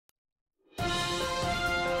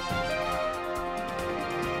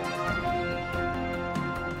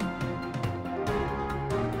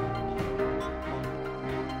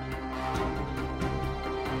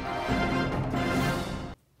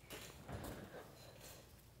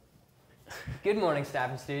Good morning,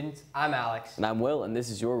 staff and students. I'm Alex. And I'm Will, and this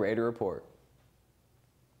is your Raider Report.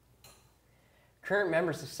 Current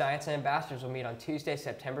members of Science and Ambassadors will meet on Tuesday,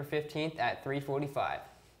 September 15th at 3:45.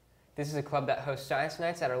 This is a club that hosts science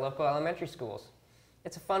nights at our local elementary schools.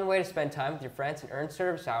 It's a fun way to spend time with your friends and earn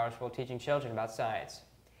service hours while teaching children about science.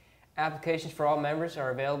 Applications for all members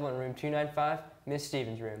are available in room 295, Ms.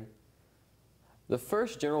 Stevens' room. The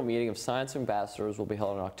first general meeting of Science Ambassadors will be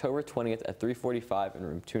held on October 20th at 3:45 in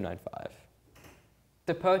room 295.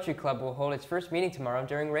 The Poetry Club will hold its first meeting tomorrow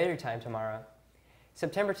during Raider Time tomorrow.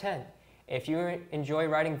 September 10th. If you enjoy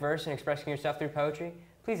writing verse and expressing yourself through poetry,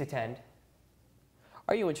 please attend.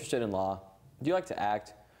 Are you interested in law? Do you like to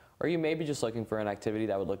act? Or are you maybe just looking for an activity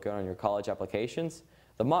that would look good on your college applications?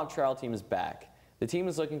 The mock trial team is back. The team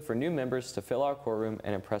is looking for new members to fill our courtroom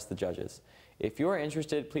and impress the judges. If you are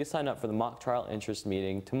interested, please sign up for the mock trial interest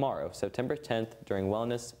meeting tomorrow, September 10th, during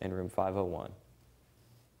Wellness in room 501.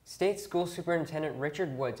 State School Superintendent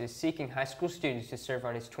Richard Woods is seeking high school students to serve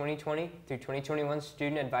on his 2020 through 2021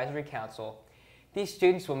 Student Advisory Council. These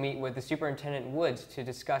students will meet with the Superintendent Woods to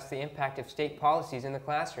discuss the impact of state policies in the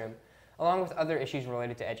classroom, along with other issues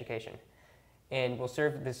related to education, and will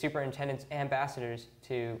serve the superintendent's ambassadors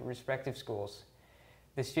to respective schools.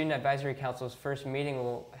 The Student Advisory Council's first meeting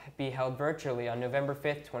will be held virtually on November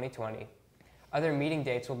 5th, 2020. Other meeting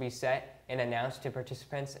dates will be set and announced to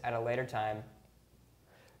participants at a later time.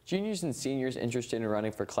 Juniors and seniors interested in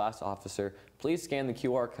running for class officer, please scan the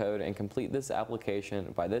QR code and complete this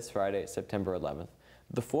application by this Friday, September 11th.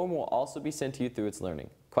 The form will also be sent to you through its learning.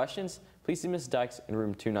 Questions? Please see Ms. Dykes in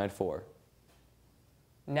room 294.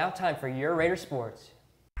 Now time for your Raider Sports.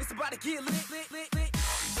 It's about to get lit.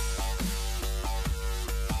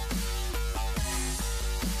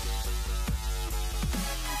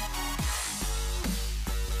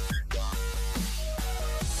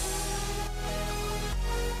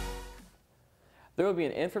 There will be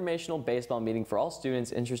an informational baseball meeting for all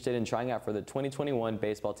students interested in trying out for the 2021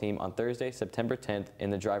 baseball team on Thursday, September 10th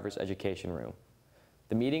in the Driver's Education Room.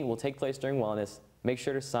 The meeting will take place during Wellness. Make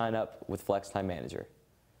sure to sign up with Flex Time Manager.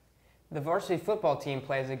 The varsity football team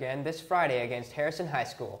plays again this Friday against Harrison High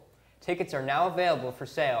School. Tickets are now available for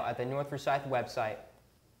sale at the North Forsyth website.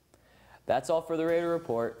 That's all for the Raider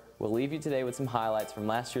Report. We'll leave you today with some highlights from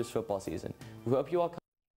last year's football season. We hope you all